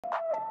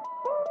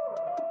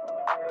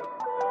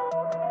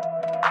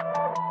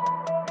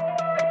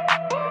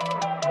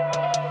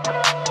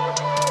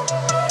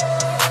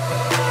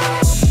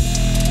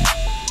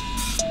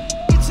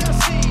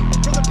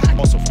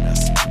Also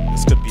finesse.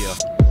 This could be a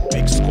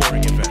big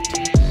scoring event.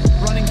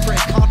 Running for a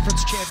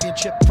conference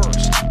championship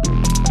first.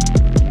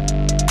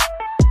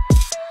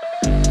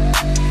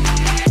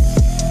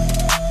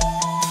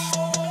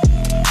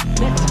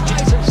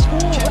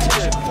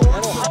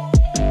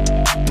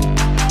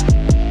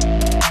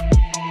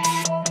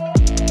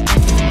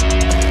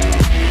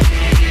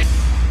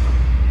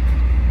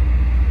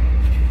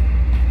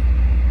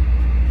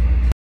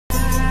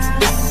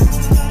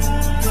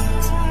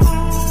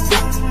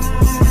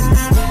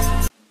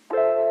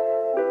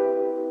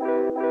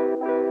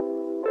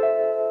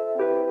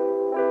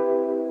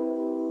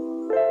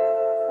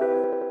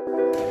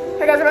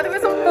 Hey guys, we're about to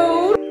get some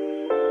food.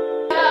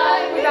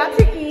 We got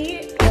to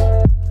eat.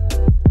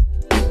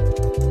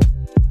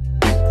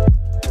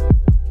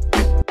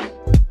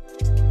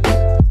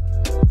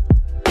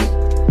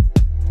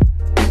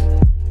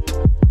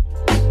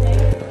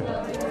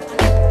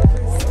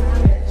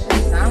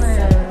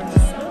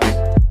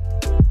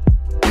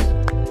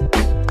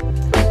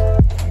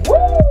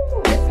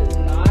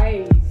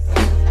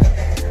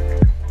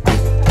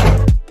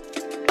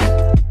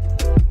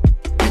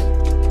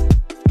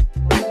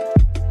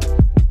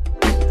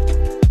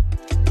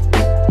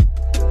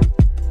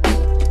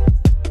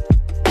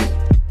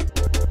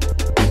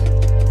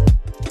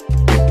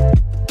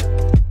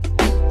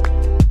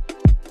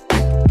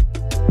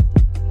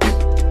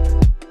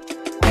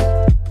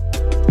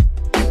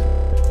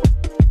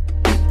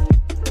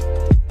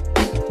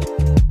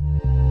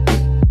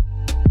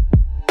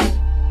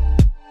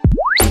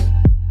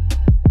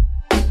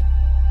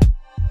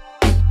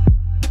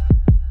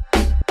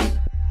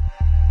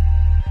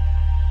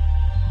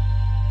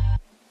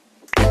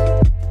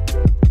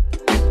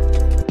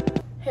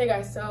 Hey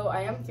guys, so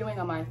I am filming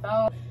on my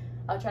phone.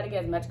 I'll try to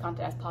get as much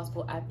content as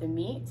possible at the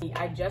meet.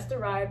 I just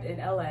arrived in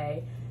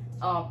LA.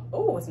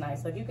 Oh, it's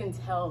nice. Like you can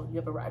tell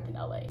you've arrived in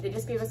LA. They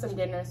just gave us some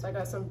dinner, so I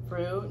got some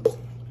fruit,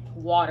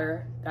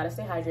 water, gotta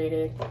stay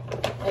hydrated.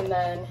 And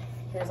then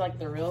here's like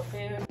the real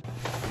food.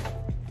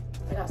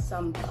 I got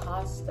some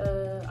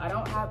pasta. I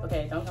don't have,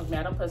 okay, don't come to me.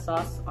 I don't put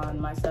sauce on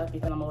my stuff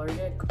because I'm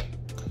allergic.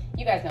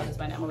 You guys know this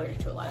by now, I'm allergic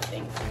to a lot of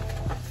things.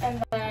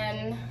 And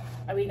then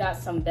we got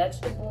some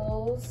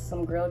vegetables,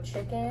 some grilled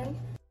chicken.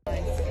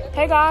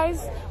 Hey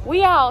guys,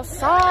 we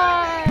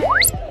outside.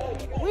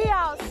 We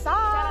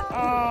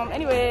outside.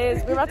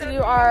 Anyways, we're about to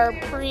do our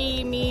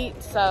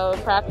pre-meet, so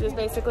practice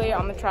basically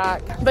on the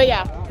track. But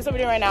yeah, that's what we're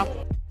doing right now.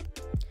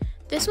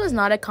 This was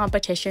not a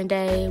competition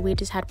day. We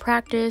just had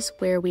practice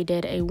where we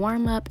did a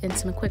warm-up and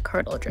some quick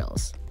hurdle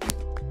drills.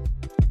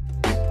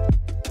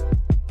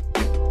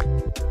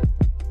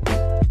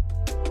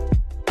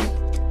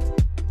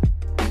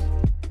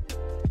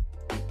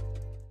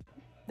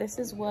 This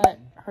is what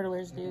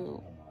hurdlers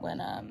do when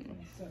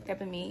at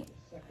the meet.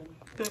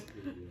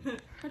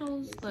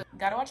 Hurdles, look,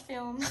 gotta watch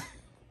film. Hide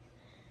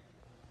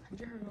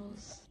your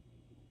hurdles.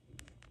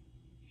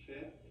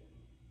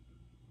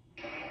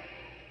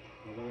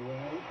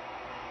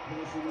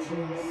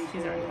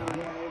 She's already gone.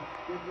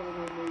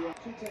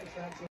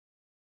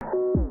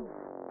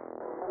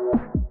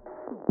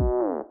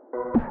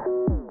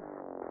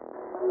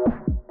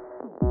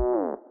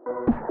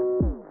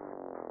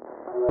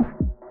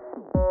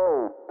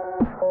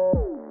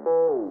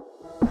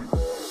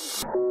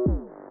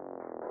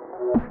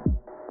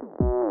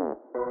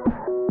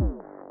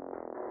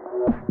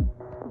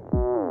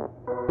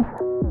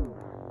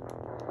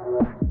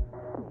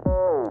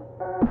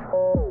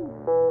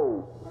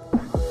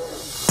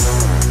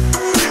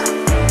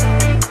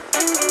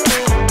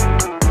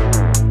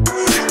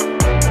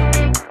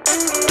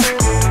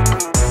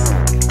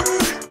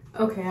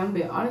 Okay, I'm gonna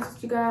be honest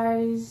with you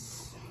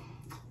guys.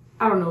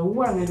 I don't know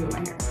what I'm gonna do with my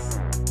hair.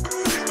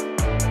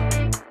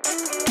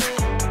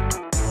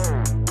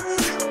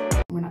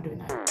 We're not doing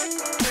that.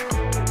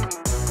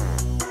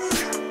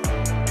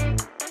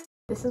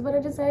 This is what I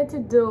decided to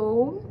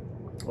do.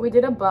 We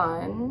did a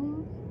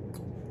bun.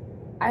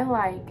 I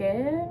like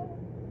it.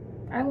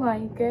 I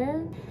like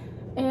it.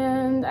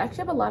 And I actually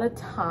have a lot of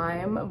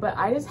time, but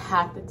I just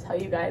have to tell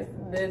you guys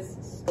this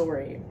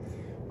story.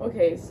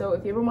 Okay, so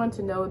if you ever want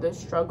to know the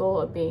struggle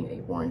of being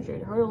a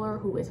orange-haired hurdler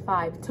who is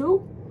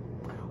 5'2"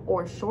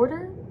 or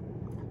shorter,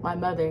 my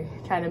mother,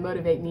 trying to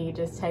motivate me,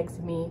 just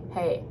texted me,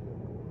 hey,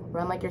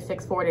 run like you're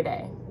 6'4"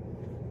 today.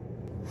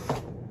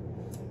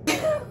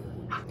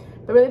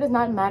 But really does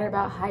not matter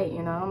about height,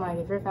 you know? Like,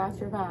 if you're fast,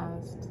 you're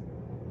fast.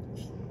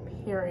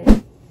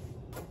 Period.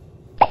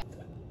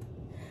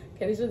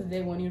 Okay, these are the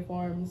day one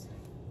uniforms.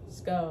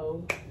 Let's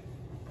go.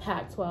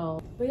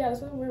 PAC-12. But yeah,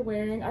 that's what we're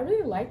wearing. I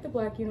really like the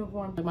black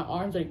uniform. Like my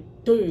arms are like,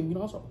 dang, you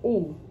know, so,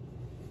 oh.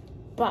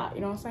 But,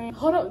 you know what I'm saying?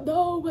 Hold up,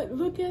 no, but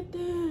look at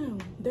them.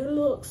 They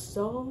look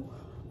so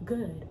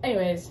good.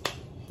 Anyways,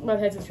 I'm about to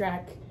head to the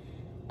track.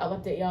 I'll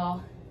update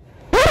y'all.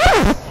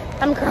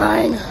 I'm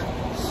crying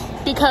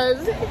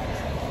because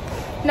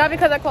Not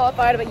because I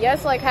qualified, but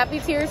yes, like happy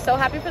tears, so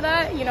happy for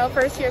that. You know,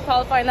 first year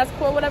qualifying, that's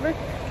cool, whatever.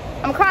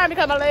 I'm crying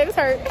because my legs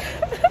hurt.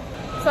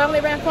 So I only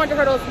ran 400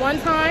 hurdles one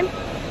time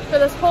for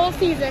this whole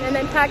season, and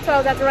then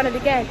PAC-12 had to run it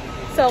again.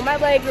 So my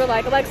legs were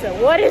like, Alexa,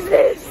 what is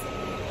this?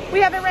 We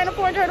haven't ran a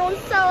 400 hurdle in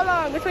so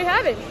long, which we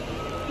haven't.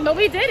 But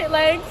we did it,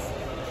 legs.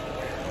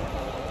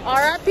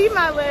 R.I.P.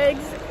 my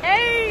legs.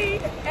 Hey,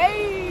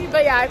 hey.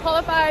 But yeah, I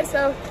qualified,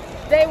 so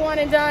day one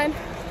and done.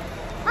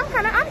 I'm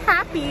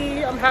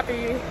happy. I'm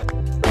happy.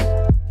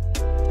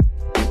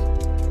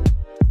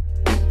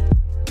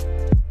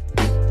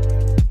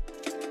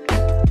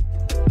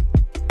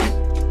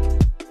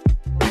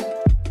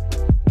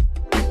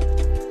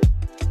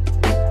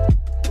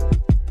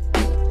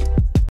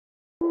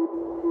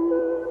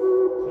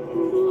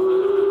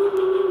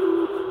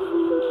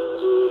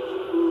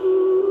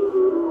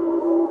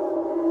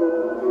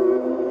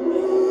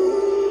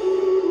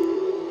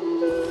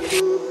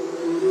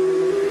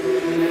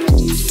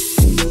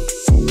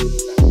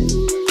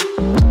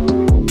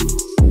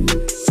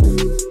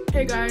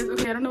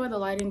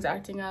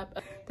 Acting up.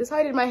 This is how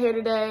I did my hair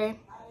today.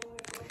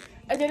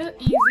 I did an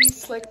easy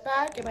slick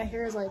back and my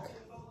hair is like,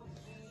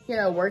 you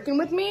know, working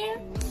with me.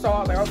 So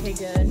I'm like, okay,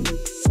 good. This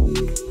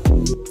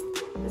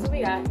is what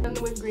we got.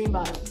 Something with green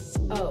bottom.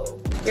 Oh,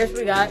 here's what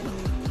we got.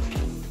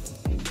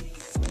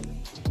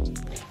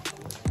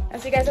 I'll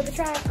see you guys at the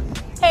track.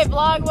 Hey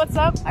vlog, what's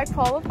up? I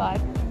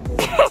qualified.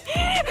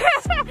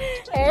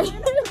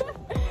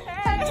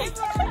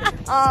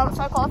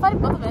 So I qualified in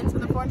both events, for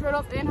the 400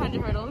 hurdles and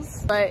 100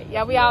 hurdles. But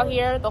yeah, we out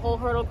here. The whole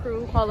hurdle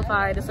crew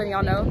qualified, just so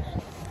y'all know.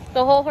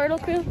 The whole hurdle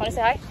crew. Want to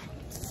say hi?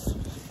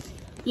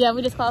 Yeah,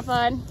 we just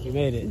qualified. We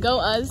made it. Go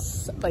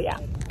us. But yeah.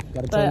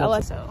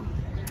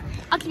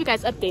 I'll keep you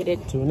guys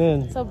updated. Tune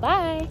in. So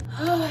bye.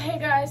 Oh, hey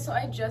guys. So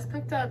I just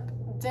picked up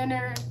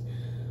dinner.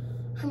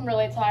 I'm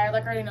really tired.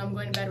 Like I already know I'm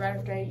going to bed right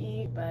after I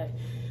eat. But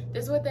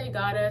this is what they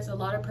got us. A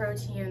lot of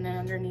protein, and then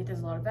underneath is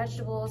a lot of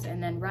vegetables,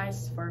 and then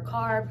rice for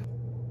carb.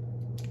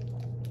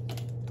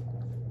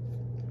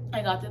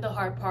 I got through the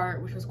hard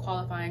part, which was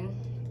qualifying.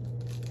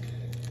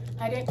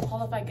 I didn't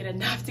qualify good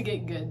enough to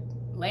get good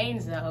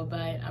lanes though,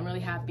 but I'm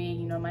really happy.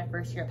 You know, my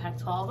first year at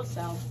PAC-12,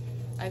 so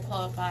I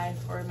qualified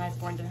for my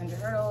 400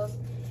 hurdles,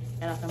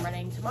 and if I'm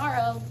running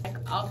tomorrow,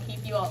 I'll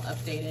keep you all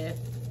updated.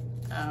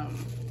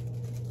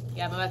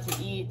 Yeah, I'm about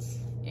to eat,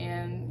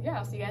 and yeah,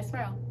 I'll see you guys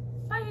tomorrow.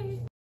 Bye.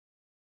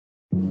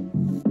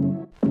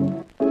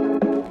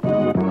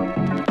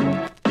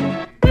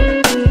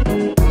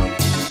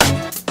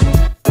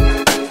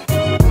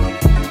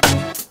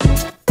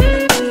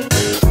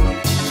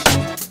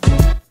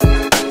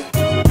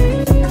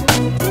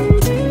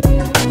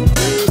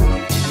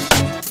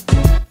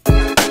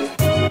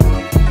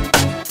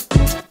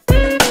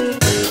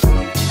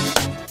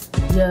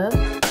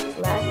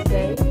 Last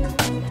day,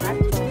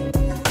 PAC-12.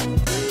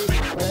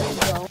 Let's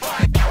go.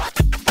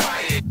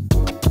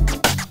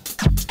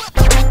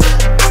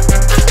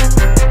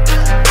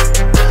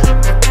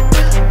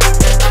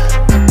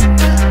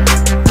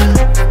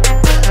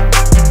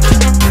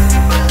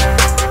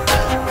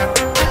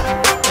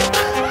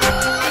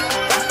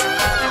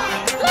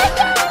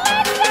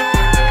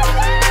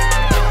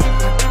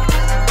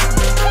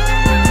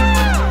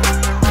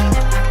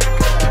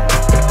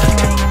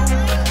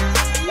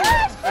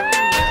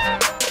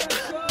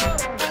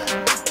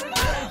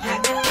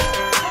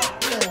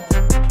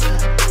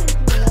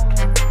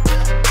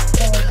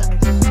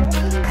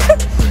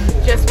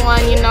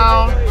 You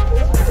know,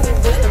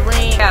 just the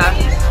ring. Yeah.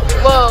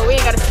 Whoa, we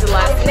ain't gotta see the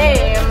last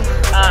name.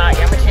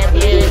 Yeah, I'm a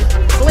champion.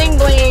 Bling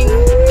bling,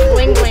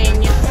 bling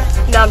bling.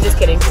 No, I'm just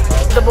kidding.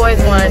 The boys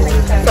won,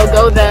 so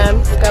go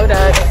them, go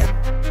Ducks.